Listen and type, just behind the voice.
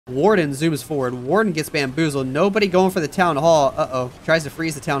Warden zooms forward. Warden gets bamboozled. Nobody going for the town hall. Uh-oh. Tries to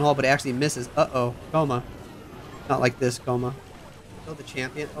freeze the town hall, but it actually misses. Uh-oh. Koma. Not like this, Koma. Kill the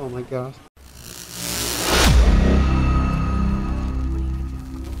champion. Oh my gosh.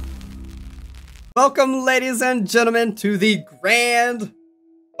 Welcome, ladies and gentlemen, to the grand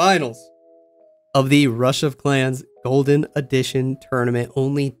finals of the Rush of Clans Golden Edition tournament.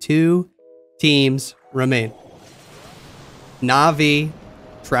 Only 2 teams remain. NAVI,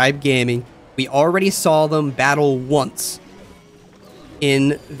 Tribe Gaming. We already saw them battle once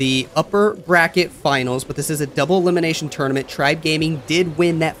in the upper bracket finals, but this is a double elimination tournament. Tribe Gaming did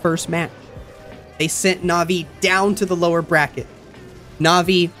win that first match. They sent NAVI down to the lower bracket.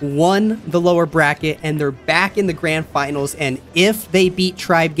 NAVI won the lower bracket, and they're back in the grand finals, and if they beat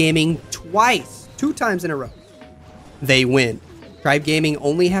Tribe Gaming twice, 2 times in a row, they win. Tribe Gaming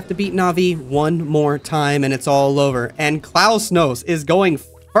only have to beat NAVI one more time, and it's all over. And Klaus is going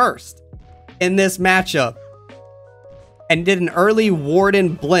first in this matchup, and did an early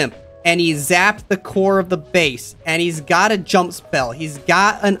Warden Blimp, and he zapped the core of the base, and he's got a jump spell, he's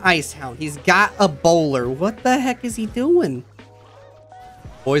got an Ice Hound, he's got a bowler. What the heck is he doing?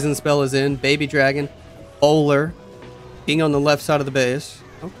 Poison spell is in, baby dragon, bowler, being on the left side of the base.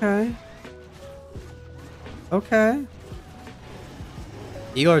 Okay. Okay.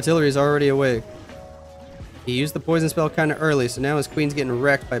 Eagle Artillery is already awake. He used the poison spell kind of early, so now his queen's getting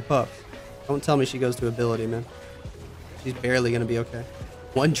wrecked by pups. Don't tell me she goes to ability, man. She's barely going to be okay.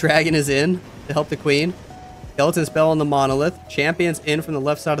 1 dragon is in to help the queen. Skeleton spell on the monolith. Champion's in from the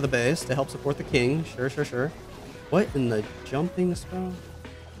left side of the base to help support the king. Sure, sure, sure. What in the jumping spell?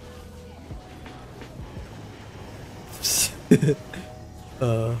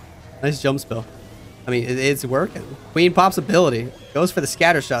 Nice jump spell. I mean, it's working. Queen pops ability. Goes for the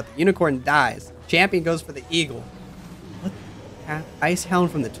scatter shot. The unicorn dies. Champion goes for the eagle. What the heck? Ice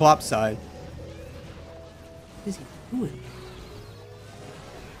Hound from the top side. What is he doing?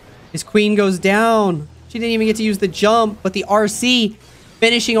 His queen goes down. She didn't even get to use the jump, but the RC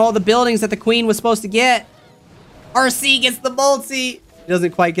finishing all the buildings that the queen was supposed to get. RC gets the multi. He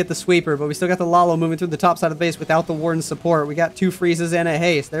doesn't quite get the sweeper, but we still got the LALO moving through the top side of the base without the Warden's support. We got 2 freezes and a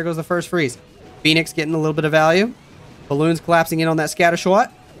haste. There goes the first freeze. Phoenix getting a little bit of value. Balloons collapsing in on that scatter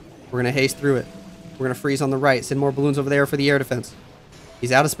shot. We're going to haste through it. We're going to freeze on the right. Send more balloons over there for the air defense.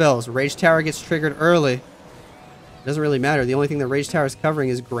 He's out of spells. Rage Tower gets triggered early. It doesn't really matter. The only thing the Rage Tower is covering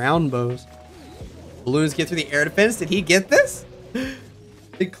is ground bows. Balloons get through the air defense. Did he get this?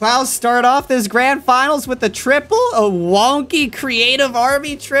 Did Klaus start off this grand finals with a triple? A wonky creative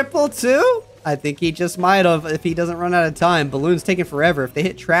army triple too? I think he just might have if he doesn't run out of time. Balloons taking forever. If they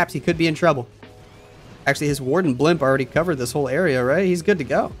hit traps, he could be in trouble. Actually, his Warden Blimp already covered this whole area, right? He's good to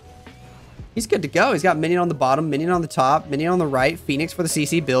go. He's good to go. He's got minion on the bottom, minion on the top, minion on the right, Phoenix for the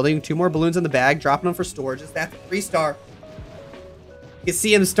CC building, 2 more balloons in the bag, dropping them for storages. That's a 3-star. You can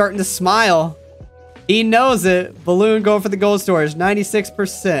see him starting to smile. He knows it. Balloon going for the gold storage.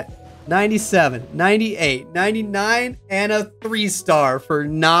 96%, 97, 98, 99, and a 3-star for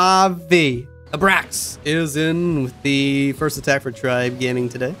NAVI. Nebrax is in with the first attack for Tribe Gaming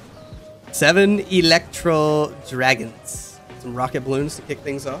today. 7 Electro Dragons. Some rocket balloons to kick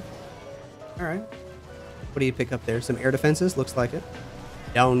things off. Alright. What do you pick up there? Some air defenses? Looks like it.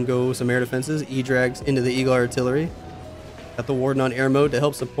 Down go some air defenses. E-Drags into the Eagle Artillery. Got the Warden on air mode to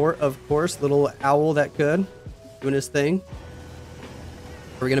help support, of course. Little owl that could. Doing his thing.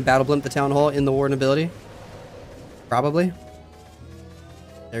 Are we going to battle blimp the Town Hall in the Warden ability? Probably.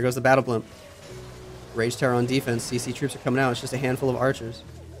 There goes the battle blimp. Rage Tower on defense. CC troops are coming out. It's just a handful of archers.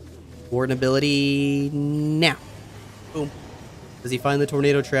 Warden ability now. Boom. Does he find the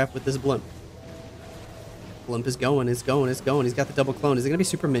tornado trap with this blimp? Blimp is going, it's going, it's going. He's got the double clone. Is it going to be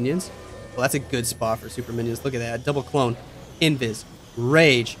super minions? Well, that's a good spot for super minions. Look at that. Double clone. Invis.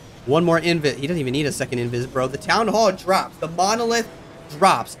 Rage. 1 more invis. He doesn't even need a second invis, bro. The Town Hall drops. The monolith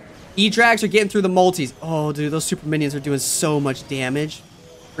drops. E-Drags are getting through the multis. Oh, dude, those super minions are doing so much damage.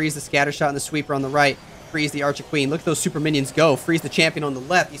 Freeze the scatter shot and the sweeper on the right. Freeze the Archer Queen. Look at those super minions go. Freeze the champion on the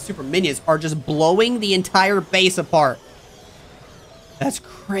left. These super minions are just blowing the entire base apart. That's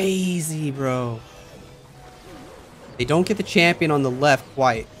crazy, bro. They don't get the champion on the left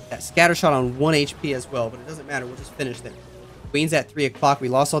quite. That scatter shot on 1 HP as well, but it doesn't matter. We'll just finish there. Queen's at 3 o'clock. We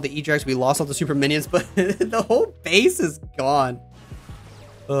lost all the E-Drags. We lost all the super minions, but the whole base is gone.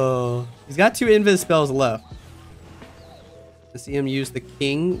 Oh, he's got 2 invis spells left. To see him use the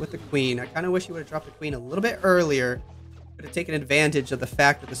king with the queen. I kind of wish he would have dropped the queen a little bit earlier. Could have taken advantage of the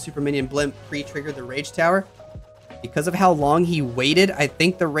fact that the super minion blimp pre-triggered the Rage Tower. Because of how long he waited, I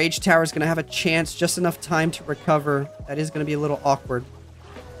think the Rage Tower is going to have a chance, just enough time to recover. That is going to be a little awkward.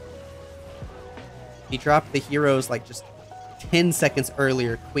 He dropped the heroes like just 10 seconds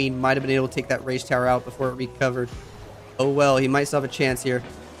earlier. Queen might have been able to take that Rage Tower out before it recovered. Oh well, he might still have a chance here.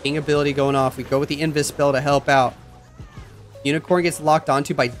 King ability going off. We go with the Invis spell to help out. Unicorn gets locked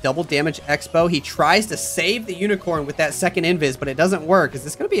onto by double damage Expo. He tries to save the Unicorn with that second Invis, but it doesn't work. Is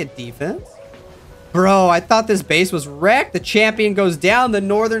this going to be a defense? Bro, I thought this base was wrecked. The champion goes down. The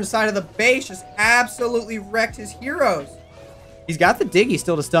northern side of the base just absolutely wrecked his heroes. He's got the Diggy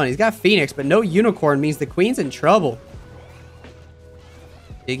still to stun. He's got Phoenix, but no Unicorn means the Queen's in trouble.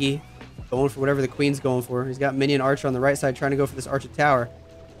 Diggy going for whatever the Queen's going for. He's got Minion Archer on the right side trying to go for this Archer Tower.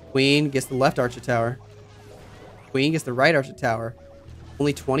 Queen gets the left Archer Tower. Queen gets the right Archer Tower.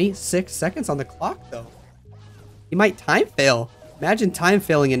 Only 26 seconds on the clock, though. He might time fail. Imagine time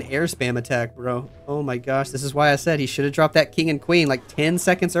failing an air spam attack, bro. Oh my gosh. This is why I said he should have dropped that King and Queen like 10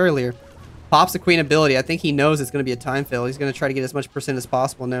 seconds earlier. Pops the Queen ability. I think he knows it's going to be a time fail. He's going to try to get as much percent as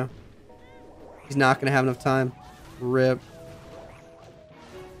possible now. He's not going to have enough time. Rip.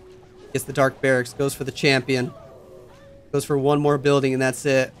 Gets the Dark Barracks. Goes for the champion. Goes for one more building and that's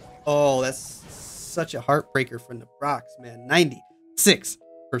it. Oh, that's such a heartbreaker for Nebrax, man. 96%.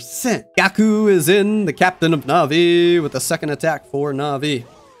 GAKU is in, the captain of NAVI, with the second attack for NAVI.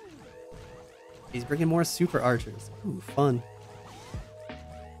 He's bringing more super archers. Ooh, fun.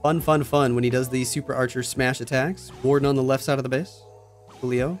 Fun when he does these super archer smash attacks. Warden on the left side of the base.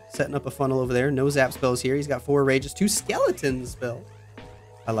 Julio setting up a funnel over there. No zap spells here. He's got 4 rages, 2 skeleton spells.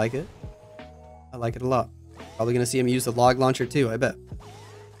 I like it. I like it a lot. Probably going to see him use the log launcher too, I bet.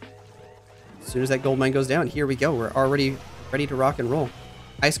 As soon as that gold mine goes down, here we go. We're already ready to rock and roll.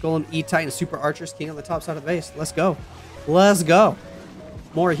 Ice Golem, E-Titan, Super Archers, King on the top side of the base. Let's go. Let's go.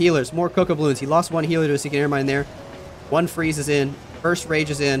 More healers, more Cocoa Balloons. He lost 1 healer to a Seeking Air Mine there. 1 freeze is in. First rage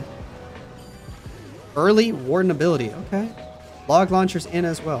is in. Early Warden ability. Okay. Log launcher's in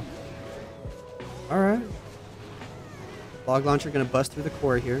as well. Alright. Log launcher going to bust through the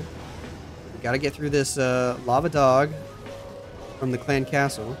core here. We got to get through this lava dog from the clan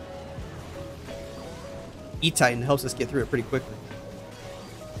castle. E-Titan helps us get through it pretty quickly.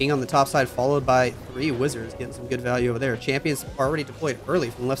 King on the top side, followed by 3 wizards, getting some good value over there. Champions already deployed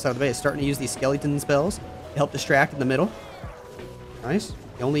early from the left side of the base, starting to use these skeleton spells to help distract in the middle. Nice.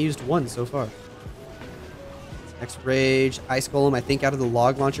 He only used 1 so far. Next rage, Ice Golem, I think out of the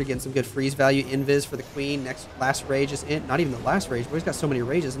log launcher, getting some good freeze value. Invis for the Queen. Last rage is in. Not even the last rage, but he's got so many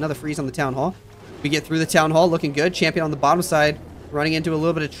rages. Another freeze on the Town Hall. We get through the Town Hall, looking good. Champion on the bottom side, running into a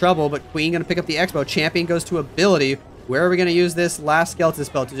little bit of trouble, but Queen going to pick up the Expo. Champion goes to ability. Where are we going to use this last skeleton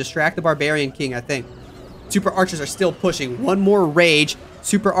spell? To distract the Barbarian King, I think. Super Archers are still pushing. 1 more rage.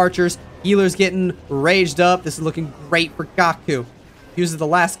 Super Archers. Healers getting raged up. This is looking great for GAKU. Uses the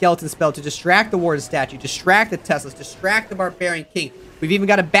last skeleton spell to distract the Warden statue, distract the Teslas, distract the Barbarian King. We've even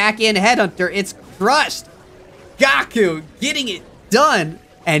got a back-end Headhunter. It's crushed. GAKU getting it done.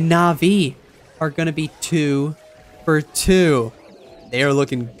 And NAVI are going to be 2 for 2. They are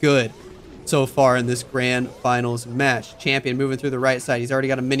looking good so far in this grand finals match. Champion moving through the right side. He's already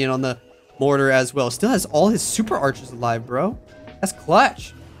got a minion on the mortar as well. Still has all his super archers alive, bro. That's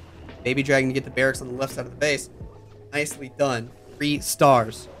clutch. Baby Dragon to get the barracks on the left side of the base. Nicely done. 3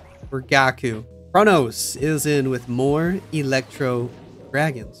 stars for GAKU. Cronos is in with more Electro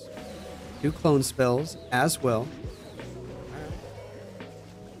Dragons. 2 clone spells as well.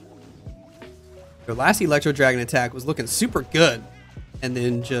 Their last Electro Dragon attack was looking super good, and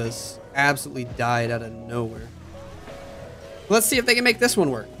then just absolutely died out of nowhere. Let's see if they can make this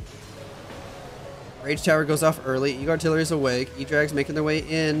one work. Rage Tower goes off early. Eagle Artillery is awake. E-Drags making their way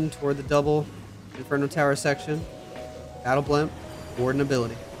in toward the double Inferno Tower section. Battle Blimp. Warden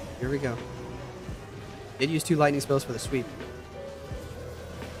ability. Here we go. Did use 2 lightning spells for the sweep.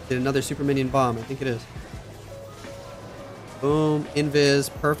 Did another super minion bomb. I think it is. Boom. Invis.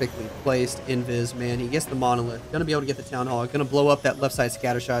 Perfectly placed Invis, man. He gets the monolith. Gonna be able to get the town hall. Gonna blow up that left side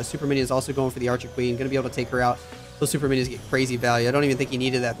scatter shot. Super minion is also going for the Archer Queen. Gonna be able to take her out. Those super minions get crazy value. I don't even think he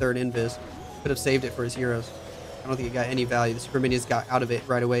needed that 3rd Invis. Could have saved it for his heroes. I don't think it got any value. The super minions got out of it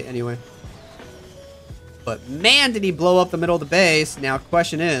right away anyway. But man, did he blow up the middle of the base. Now,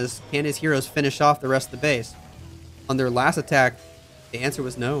 question is, can his heroes finish off the rest of the base? On their last attack, the answer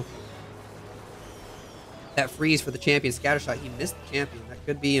was no. That freeze for the champion scattershot, he missed the champion. That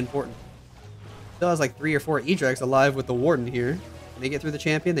could be important. Still has like 3 or 4 E-Drags alive with the Warden here. Can they get through the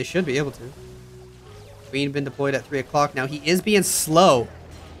champion? They should be able to. Queen been deployed at 3 o'clock. Now, he is being slow.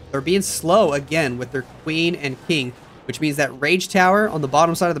 They're being slow again with their Queen and King, which means that Rage Tower on the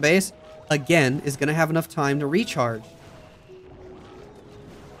bottom side of the base again is going to have enough time to recharge.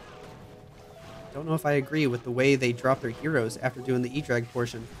 Don't know if I agree with the way they drop their heroes after doing the E-Drag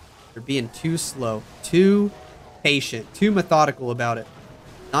portion. They're being too slow, too patient, too methodical about it.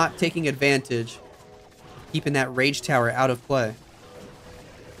 Not taking advantage of keeping that Rage Tower out of play.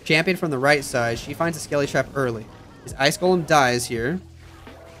 Champion from the right side. She finds a Skelly Trap early. His Ice Golem dies here.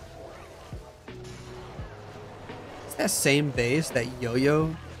 Is that same base that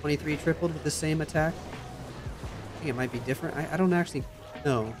Yo-Yo 23 tripled with the same attack? I think it might be different. I don't actually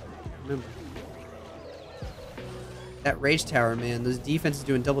know. I remember. That Rage Tower, man. Those defenses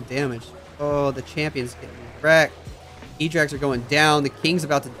doing double damage. Oh, the champion's getting wrecked. E-Drags are going down. The King's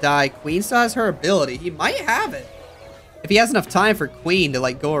about to die. Queen still has her ability. He might have it. If he has enough time for Queen to,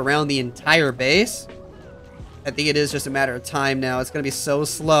 like, go around the entire base, I think it is just a matter of time now. It's going to be so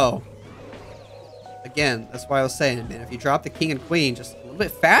slow. Again, that's why I was saying, man, if you drop the King and Queen just a little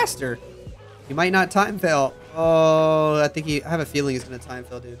bit faster, you might not time fail. Oh, I have a feeling he's going to time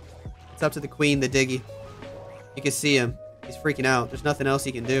fail, dude. It's up to the Queen, the Diggy. You can see him. He's freaking out. There's nothing else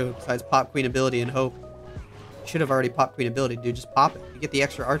he can do besides pop Queen ability and hope. You should have already popped Queen ability, dude. Just pop it. You get the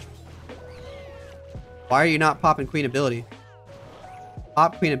extra archers. Why are you not popping Queen ability?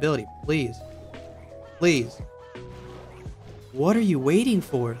 Pop Queen ability, please. Please. What are you waiting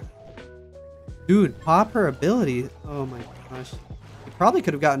for? Dude, pop her ability. Oh my gosh. You probably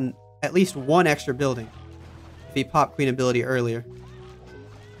could have gotten at least one extra building if he popped Queen ability earlier.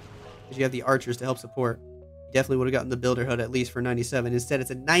 Because you have the archers to help support. You definitely would have gotten the builder HUD at least for 97. Instead,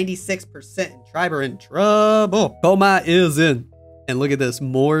 it's a 96%. And Tribe are in trouble. Koma is in. And look at this.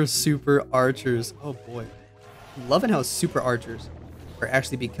 More super archers. Oh boy. I'm loving how super archers are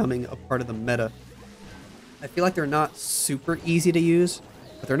actually becoming a part of the meta. I feel like they're not super easy to use,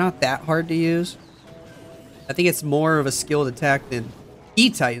 but they're not that hard to use. I think it's more of a skilled attack than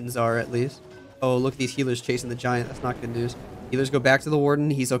E-Titans are, at least. Oh, look at these healers chasing the giant. That's not good news. Healers go back to the Warden.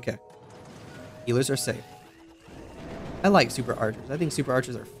 He's okay. Healers are safe. I like super archers. I think super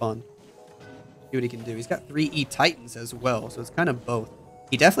archers are fun. See what he can do. He's got 3 E-Titans as well, so it's kind of both.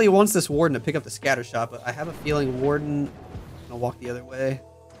 He definitely wants this Warden to pick up the scatter shot, but I have a feeling Warden gonna walk the other way.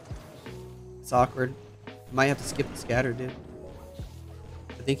 It's awkward. Might have to skip the scatter, dude.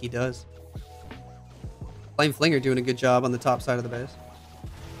 I think he does. Flame Flinger doing a good job on the top side of the base.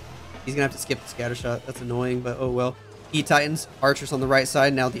 He's gonna have to skip the scatter shot. That's annoying, but oh well. E-Titans, archers on the right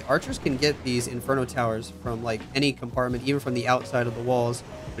side. Now the archers can get these Inferno Towers from like any compartment, even from the outside of the walls.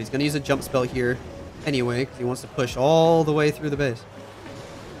 But he's gonna use a jump spell here anyway, because he wants to push all the way through the base.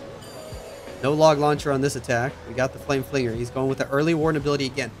 No log launcher on this attack. We got the Flame Flinger. He's going with the early Warden ability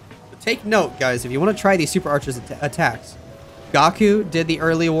again. So take note, guys, if you want to try these super archers attacks. GAKU did the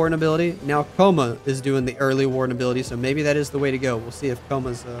early Warden ability. Now Koma is doing the early Warden ability, so maybe that is the way to go. We'll see if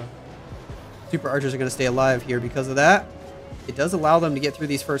Koma's super archers are going to stay alive here because of that. It does allow them to get through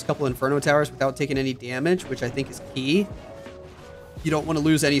these first couple Inferno Towers without taking any damage, which I think is key. You don't want to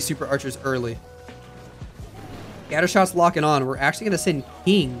lose any super archers early. Scattershot's locking on. We're actually going to send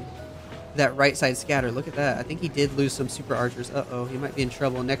King that right side scatter. Look at that. I think he did lose some super archers. Uh-oh, he might be in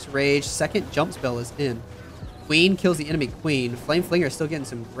trouble. Next rage. Second jump spell is in. Queen kills the enemy Queen. Flame Flinger is still getting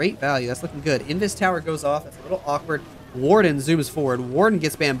some great value. That's looking good. Invis Tower goes off. It's a little awkward. Warden zooms forward. Warden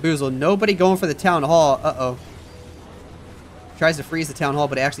gets bamboozled. Nobody going for the Town Hall. Uh-oh. Tries to freeze the Town Hall,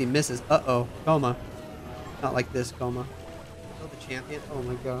 but it actually misses. Uh-oh. Koma. Not like this, Koma. Kill the champion. Oh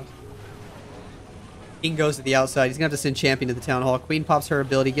my gosh. King goes to the outside. He's going to have to send champion to the Town Hall. Queen pops her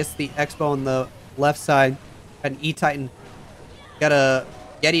ability. Gets the Expo on the left side. Got an E-Titan. Got a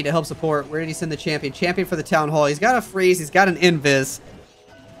Yeti to help support. Where did he send the champion? Champion for the Town Hall. He's got a freeze. He's got an invis.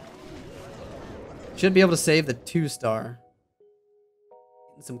 Should be able to save the 2-star.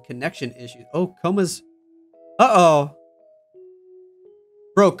 Some connection issues. Oh, Koma's... Uh-oh.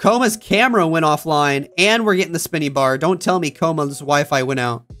 Bro, Koma's camera went offline, and we're getting the spinny bar. Don't tell me Koma's Wi-Fi went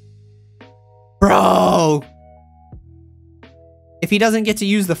out. Bro! If he doesn't get to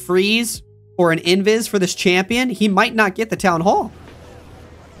use the freeze or an invis for this champion, he might not get the Town Hall.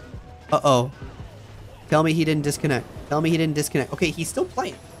 Uh-oh. Tell me he didn't disconnect. Tell me he didn't disconnect. Okay, he's still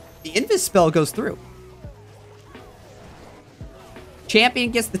playing. The invis spell goes through.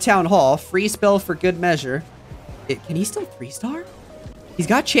 Champion gets the Town Hall. Free spell for good measure. Can he still 3-star? He's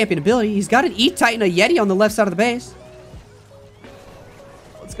got champion ability. He's got an E-Titan, a Yeti on the left side of the base.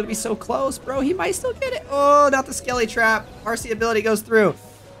 Oh, it's going to be so close, bro. He might still get it. Oh, not the Skelly Trap. RC ability goes through.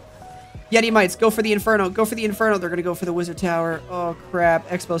 Yeti Mites, go for the Inferno. Go for the Inferno. They're going to go for the Wizard Tower. Oh, crap.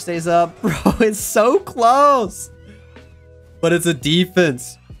 Expo stays up. Bro, it's so close. But it's a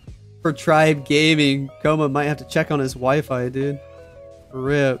defense for Tribe Gaming. Koma might have to check on his Wi-Fi, dude.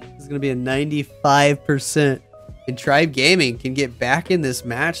 Rip. This is going to be a 95%. And Tribe Gaming can get back in this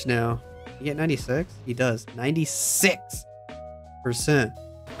match now. He get 96? He does. 96%.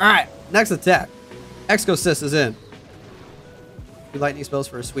 Alright, next attack. Exosys is in. 2 lightning spells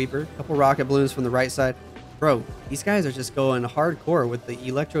for a sweeper. Couple rocket balloons from the right side. Bro, these guys are just going hardcore with the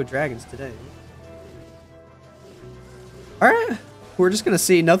Electro Dragons today. Alright, we're just going to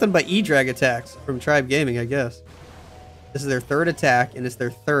see nothing but E-Drag attacks from Tribe Gaming, I guess. This is their 3rd attack, and it's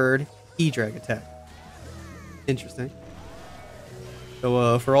their 3rd E-Drag attack. Interesting.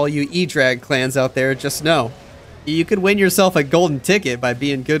 So for all you E-Drag clans out there, just know, you could win yourself a golden ticket by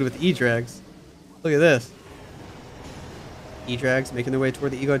being good with E-Drags. Look at this. E-Drags making their way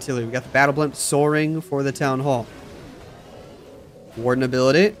toward the Ego Artillery. We got the Battle Blimp soaring for the Town Hall. Warden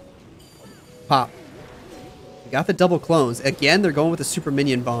ability. Pop. We got the double clones. Again, they're going with the Super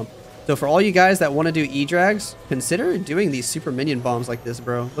Minion Bomb. So for all you guys that want to do E-Drags, consider doing these Super Minion Bombs like this,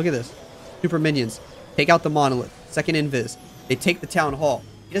 bro. Look at this. Super Minions. Take out the Monolith. 2nd Invis. They take the Town Hall.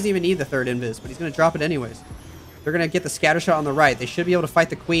 He doesn't even need the 3rd Invis, but he's going to drop it anyways. They're going to get the scatter shot on the right. They should be able to fight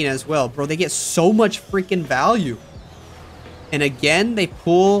the Queen as well. Bro, they get so much freaking value. And again, they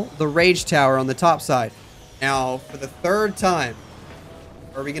pull the Rage Tower on the top side. Now, for the 3rd time,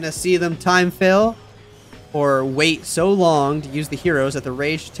 are we going to see them time fail? Or wait so long to use the heroes that the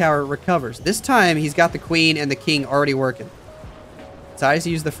Rage Tower recovers? This time, he's got the Queen and the King already working. Decides to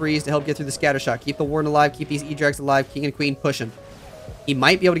use the freeze to help get through the scatter shot. Keep the Warden alive. Keep these E-Drags alive. King and Queen pushing. He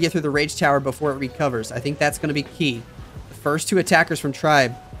might be able to get through the Rage Tower before it recovers. I think that's going to be key. The first 2 attackers from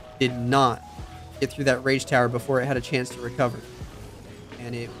Tribe did not get through that Rage Tower before it had a chance to recover.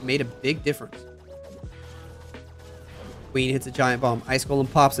 And it made a big difference. Queen hits a giant bomb. Ice Golem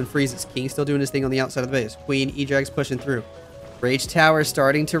pops and freezes. King still doing his thing on the outside of the base. Queen, E-Drag's pushing through. Rage Tower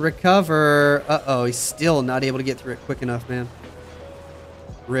starting to recover. Uh-oh, he's still not able to get through it quick enough, man.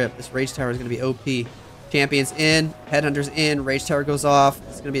 Rip. This Rage Tower is going to be OP. Champions in. Headhunter's in. Rage Tower goes off.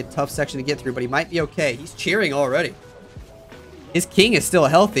 It's going to be a tough section to get through, but he might be okay. He's cheering already. His King is still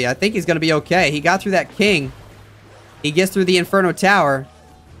healthy. I think he's going to be okay. He got through that King. He gets through the Inferno Tower.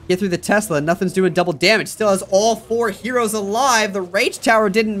 Get through the Tesla. Nothing's doing double damage. Still has all 4 heroes alive. The Rage Tower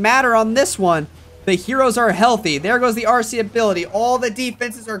didn't matter on this one. The heroes are healthy. There goes the RC ability. All the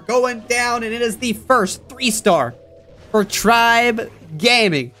defenses are going down, and it is the first 3-star for Tribe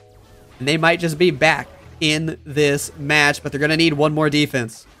Gaming. And they might just be back in this match, but they're going to need 1 more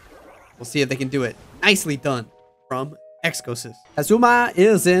defense. We'll see if they can do it. Nicely done from Exosys. Kazuma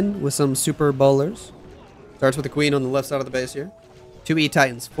is in with some Super Bowlers. Starts with the Queen on the left side of the base here. 2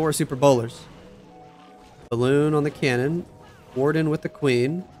 E-Titans, 4 Super Bowlers. Balloon on the cannon. Warden with the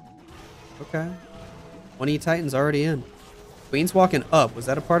Queen. Okay. 1 E-Titan's already in. Queen's walking up. Was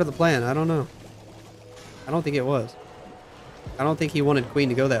that a part of the plan? I don't know. I don't think it was. I don't think he wanted Queen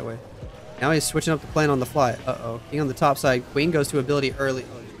to go that way. Now he's switching up the plan on the fly. Uh-oh. King on the top side. Queen goes to ability early.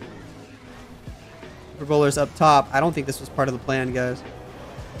 Oh, Super Bowlers up top. I don't think this was part of the plan, guys.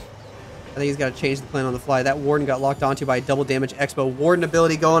 I think he's got to change the plan on the fly. That Warden got locked onto by a double damage Expo. Warden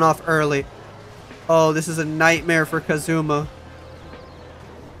ability going off early. Oh, this is a nightmare for Kazuma.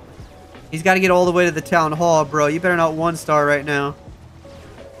 He's got to get all the way to the Town Hall, bro. You better not 1-star right now.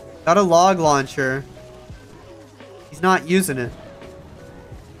 Got a log launcher. He's not using it.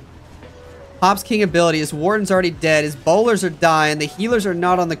 Pop's King ability. His Warden's already dead. His bowlers are dying. The healers are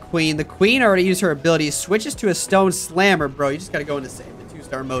not on the Queen. The Queen already used her ability. Switches to a Stone Slammer, bro. You just got to go into save the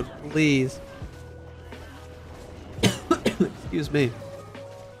 2-star mode, please. Excuse me.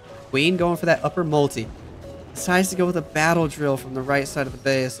 Queen going for that upper multi. Decides to go with a battle drill from the right side of the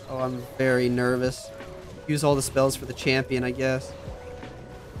base. Oh, I'm very nervous. Use all the spells for the champion, I guess.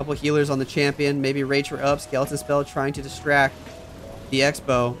 Couple healers on the champion. Maybe Rage her up. Skeleton spell trying to distract the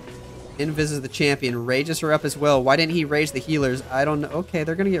Expo. Invises the champion. Rages her up as well. Why didn't he rage the healers? I don't know. Okay,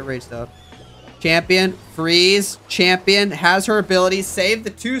 they're going to get raged up. Champion. Freeze. Champion has her ability. Save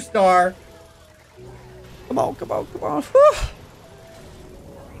the 2-star. Come on, come on, come on. Whew.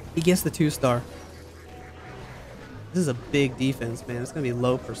 He gets the 2-star. This is a big defense, man. It's going to be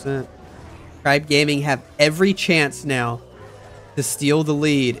low percent. Tribe Gaming have every chance now to steal the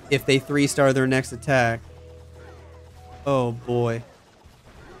lead if they 3-star their next attack. Oh, boy.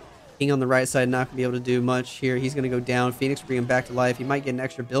 King on the right side not going to be able to do much here. He's going to go down. Phoenix bring him back to life. He might get an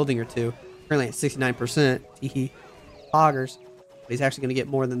extra building or 2. Currently at 69%. Teehee. Poggers. But he's actually going to get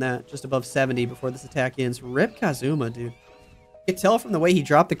more than that. Just above 70 before this attack ends. Rip Kazuma, dude. You could tell from the way he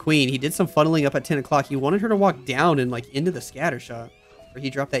dropped the Queen. He did some funneling up at 10 o'clock. He wanted her to walk down and like into the scatter shot. Where he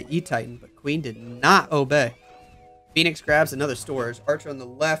dropped that E-Titan. But Queen did not obey. Phoenix grabs another storage. Archer on the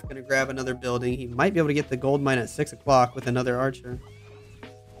left going to grab another building. He might be able to get the gold mine at 6 o'clock with another Archer.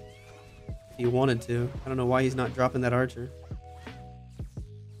 If he wanted to. I don't know why he's not dropping that Archer.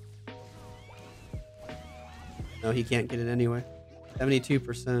 No, he can't get it anyway.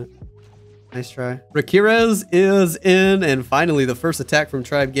 72%. Nice try. Riqirez is in, and finally the first attack from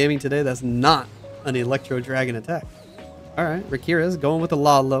Tribe Gaming today. That's not an Electro Dragon attack. All right, Riqirez going with the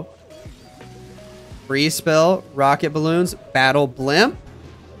LALO. Free spell, rocket balloons, battle Blimp.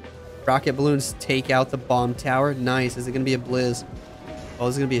 Rocket balloons take out the bomb tower. Nice. Is it going to be a blizz? Oh,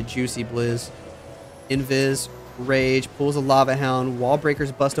 this is going to be a juicy blizz. Invis, rage, pulls a lava hound. Wall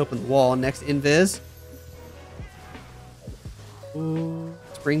breakers bust open the wall. Next invis. Ooh,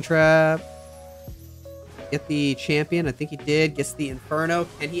 spring trap. Get the champion. I think he did. Gets the inferno.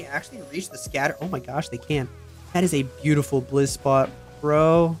 Can he actually reach the scatter? Oh my gosh, they can. That is a beautiful blizz spot,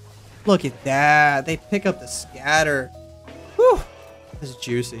 bro. Look at that. They pick up the scatter. Whew. This is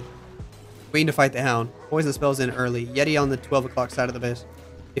juicy. Queen to fight the hound. Poison spells in early. Yeti on the 12 o'clock side of the base.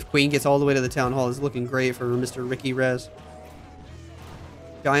 If Queen gets all the way to the town hall, it's looking great for Mr. Riqirez.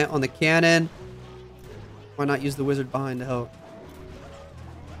 Giant on the cannon. Why not use the wizard behind to help?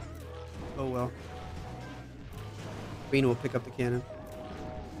 Oh well. Queen will pick up the cannon.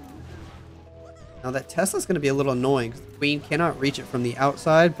 Now that Tesla's going to be a little annoying because the Queen cannot reach it from the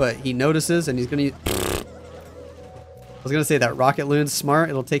outside, but he notices and he's going to... I was going to say that Rocket Loon's smart.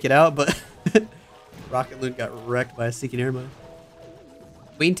 It'll take it out, but Rocket Loon got wrecked by a Seeking Air Mine.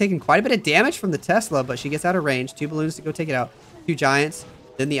 Queen taking quite a bit of damage from the Tesla, but she gets out of range. 2 balloons to go take it out. 2 giants,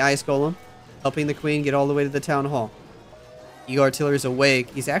 then the Ice Golem, helping the Queen get all the way to the town hall. Eagle Artillery is awake.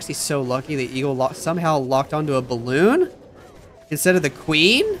 He's actually so lucky the Eagle somehow locked onto a balloon instead of the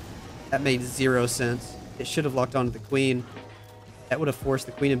Queen. That made 0 sense. It should have locked onto the Queen. That would have forced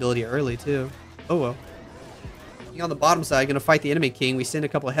the Queen ability early too. Oh well. King on the bottom side, gonna fight the enemy King. We send a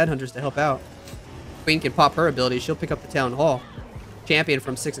couple of headhunters to help out. Queen can pop her ability. She'll pick up the town hall. Champion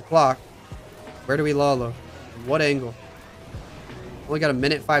from 6 o'clock. Where do we LALO? What angle? Only got 1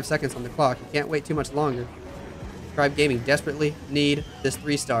 minute 5 seconds on the clock. You can't wait too much longer. Tribe Gaming desperately need this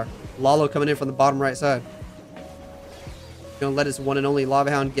 3-star. LALO coming in from the bottom right side. Gonna let his one and only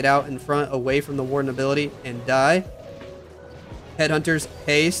Lava Hound get out in front away from the Warden ability and die. Headhunters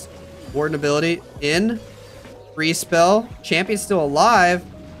haste. Warden ability in. Free spell. Champion's still alive.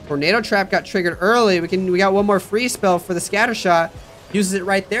 Tornado Trap got triggered early. We got one more free spell for the scatter shot. Uses it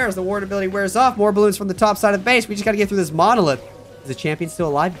right there as the Warden ability wears off. More balloons from the top side of the base. We just gotta get through this monolith. Is the champion still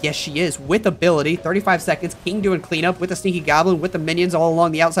alive? Yes, she is. With ability. 35 seconds. King doing cleanup with the sneaky goblin, with the minions all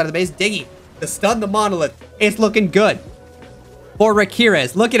along the outside of the base. Diggy to stun the monolith. It's looking good for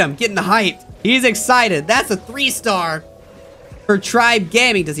Riqirez. Look at him getting the hype. He's excited. That's a 3-star for Tribe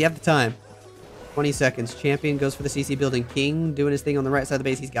Gaming. Does he have the time? 20 seconds. Champion goes for the CC building. King doing his thing on the right side of the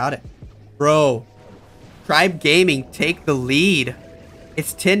base. He's got it. Bro. Tribe Gaming take the lead.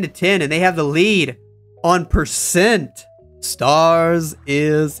 It's 10 to 10 and they have the lead on percent. Stars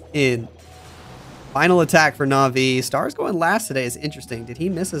is in. Final attack for NAVI. Stars going last today is interesting. Did he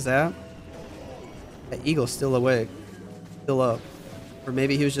miss his app? That Eagle's still awake. Still up. Or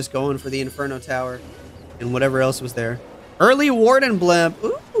maybe he was just going for the Inferno Tower and whatever else was there. Early Warden Blimp.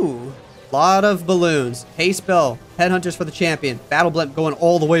 Ooh. Lot of balloons. Haste spell. Headhunters for the champion. Battle Blimp going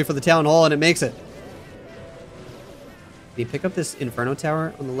all the way for the town hall and it makes it. Did he pick up this Inferno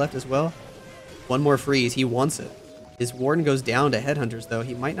Tower on the left as well? One more freeze. He wants it. His Warden goes down to Headhunters, though.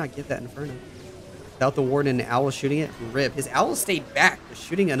 He might not get that Inferno. Without the Warden and Owl shooting it, rip. His Owl stayed back, just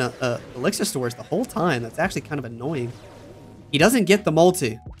shooting an Elixir stores the whole time. That's actually kind of annoying. He doesn't get the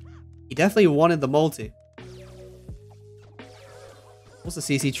multi. He definitely wanted the multi. Pulls the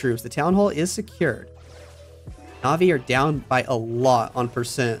CC troops. The Town Hall is secured. NAVI are down by a lot on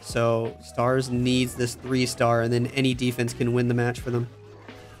percent, so Stars needs this 3-star, and then any defense can win the match for them.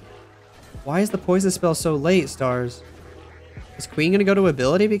 Why is the poison spell so late, Stars? Is Queen gonna go to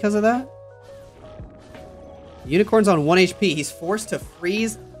ability because of that? Unicorn's on 1 HP. He's forced to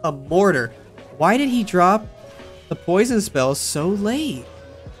freeze a mortar. Why did he drop the poison spell so late?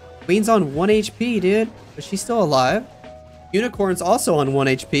 Queen's on 1 HP, dude, but she's still alive. Unicorn's also on 1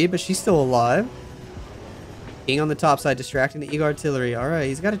 HP, but she's still alive. King on the top side, distracting the Eagle Artillery. Alright,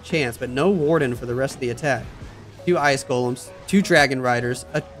 he's got a chance, but no Warden for the rest of the attack. 2 Ice Golems, 2 Dragon Riders,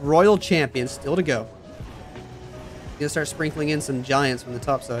 a Royal Champion still to go. He's gonna start sprinkling in some Giants from the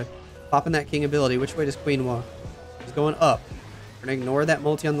top side. Popping that King ability. Which way does Queen walk? He's going up. We're gonna ignore that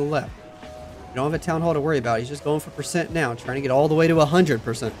multi on the left. You don't have a Town Hall to worry about. He's just going for percent now, trying to get all the way to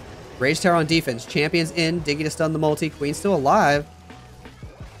 100%. Rage Tower on defense. Champion's in. Diggy to stun the multi. Queen's still alive.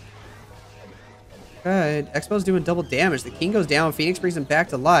 Okay, Expo's doing double damage. The King goes down. Phoenix brings him back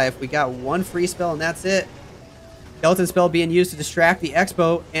to life. We got 1 free spell, and that's it. Skeleton spell being used to distract the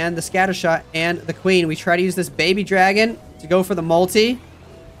Expo and the Scatter Shot and the Queen. We try to use this Baby Dragon to go for the multi.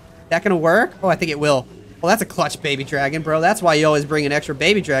 That gonna work? Oh, I think it will. Well, that's a clutch baby dragon, bro. That's why you always bring an extra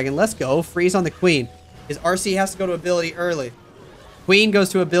baby dragon. Let's go. Freeze on the queen. His RC has to go to ability early. Queen goes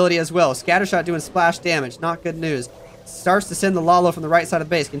to ability as well. Scattershot doing splash damage. Not good news. Starts to send the LALO from the right side of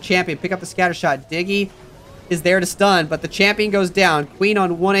the base. Can champion pick up the scattershot? Diggy is there to stun, but the champion goes down. Queen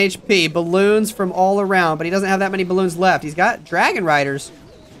on 1 HP. Balloons from all around, but he doesn't have that many balloons left. He's got dragon riders.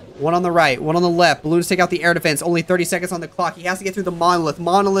 One on the right, one on the left. Balloons take out the air defense. Only 30 seconds on the clock. He has to get through the monolith.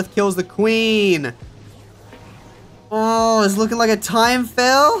 Monolith kills the queen. Oh, it's looking like a time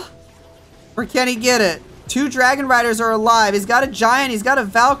fail. Or can he get it? 2 dragon riders are alive. He's got a giant. He's got a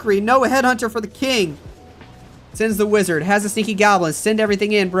Valkyrie. No headhunter for the king. Sends the wizard. Has a sneaky goblin. Send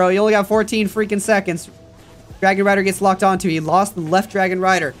everything in, bro. You only got 14 freaking seconds. Dragon rider gets locked onto. He lost the left dragon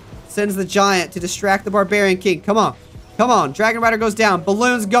rider. Sends the giant to distract the barbarian king. Come on. Come on. Dragon rider goes down.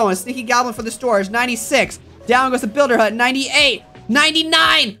 Balloons going. Sneaky goblin for the storage. 96. Down goes the builder hut. 98.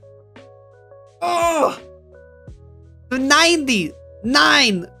 99. Oh.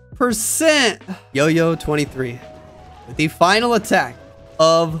 99%. Yo-Yo 23 with the final attack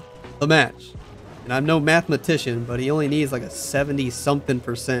of the match. And I'm no mathematician, but he only needs like a 70-something%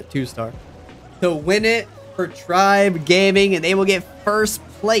 2-star to win it for Tribe Gaming, and they will get first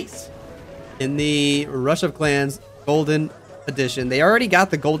place in the Rush of Clans Golden Edition. They already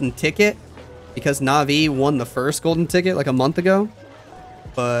got the golden ticket because NAVI won the first golden ticket like a month ago,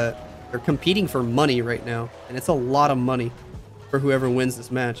 but they're competing for money right now, and it's a lot of money for whoever wins this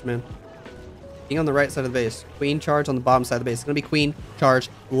match, man. King on the right side of the base. Queen charge on the bottom side of the base. It's going to be queen charge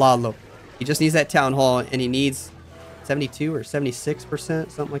LALO. He just needs that town hall, and he needs 72 or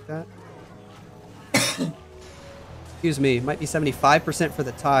 76%, something like that. Excuse me. It might be 75% for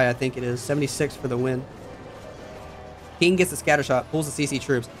the tie, I think it is. 76 for the win. King gets the scatter shot, pulls the CC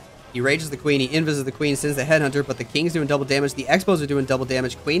troops. He rages the queen. He invises the queen, sends the headhunter, but the king's doing double damage. The expos are doing double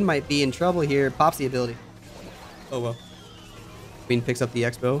damage. Queen might be in trouble here. Pops the ability. Oh, well. Queen picks up the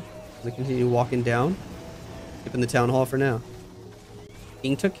expo. They continue walking down. Skipping the town hall for now.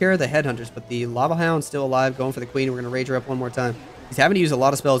 King took care of the headhunters, but the lava hound's still alive, going for the queen. We're going to rage her up one more time. He's having to use a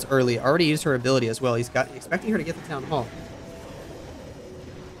lot of spells early. Already used her ability as well. He's expecting her to get the town hall.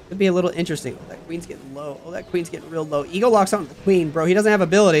 Could be a little interesting. Oh, that queen's getting low. Oh, that queen's getting real low. Ego locks onto the queen, bro. He doesn't have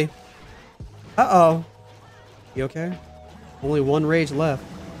ability. Uh-oh. You okay? Only 1 rage left.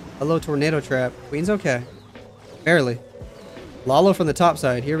 Hello, tornado trap. Queen's okay. Barely. LALO from the top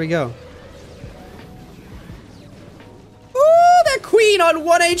side. Here we go. Ooh, that queen on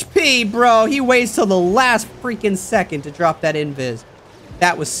 1 HP, bro. He waits till the last freaking second to drop that invis.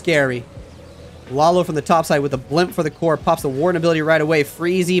 That was scary. LALO from the top side with a blimp for the core. Pops the Warden ability right away.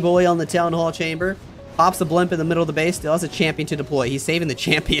 Freezy boy on the town hall chamber. Pops the blimp in the middle of the base. Still has a champion to deploy. He's saving the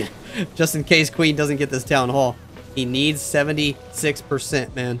champion just in case queen doesn't get this town hall. He needs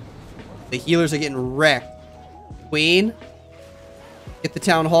 76%, man. The healers are getting wrecked. Queen. Get the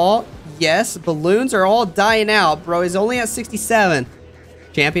town hall. Yes. Balloons are all dying out, bro. He's only at 67.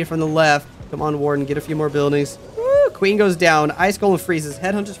 Champion from the left. Come on, Warden. Get a few more buildings. Woo, queen goes down. Ice Golem freezes.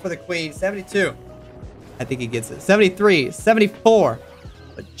 Headhunters for the queen. 72. I think he gets it. 73. 74.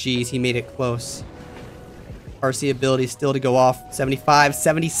 But geez, he made it close. RC ability still to go off. 75.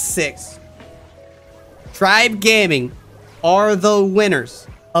 76. Tribe Gaming are the winners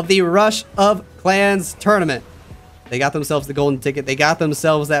of the Rush of Clans tournament. They got themselves the golden ticket. They got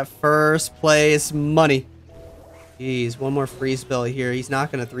themselves that first place money. Jeez, one more free spell here. He's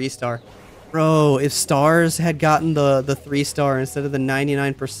not going to 3-star. Bro, if Stars had gotten the 3-star instead of the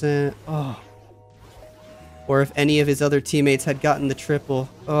 99%. Oh. Or if any of his other teammates had gotten the triple.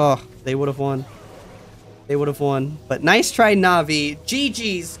 Oh, they would have won. They would have won. But nice try, NAVI.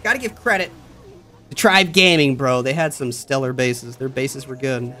 GG's. Got to give credit to Tribe Gaming, bro. They had some stellar bases. Their bases were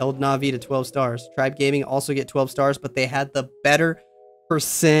good. Held NAVI to 12 stars. Tribe Gaming also get 12 stars, but they had the better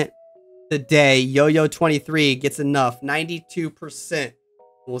percent today. Yo-Yo 23 gets enough. 92%.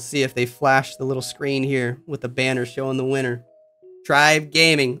 We'll see if they flash the little screen here with the banner showing the winner. Tribe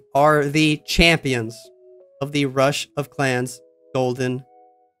Gaming are the champions of the Rush of Clans Golden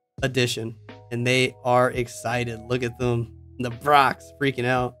Edition. And they are excited. Look at them. Nebrax freaking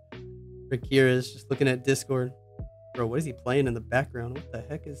out. Riqirez just looking at Discord. Bro, what is he playing in the background? What the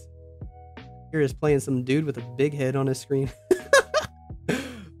heck is... Riqirez playing some dude with a big head on his screen.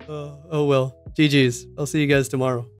 Oh well. GG's. I'll see you guys tomorrow.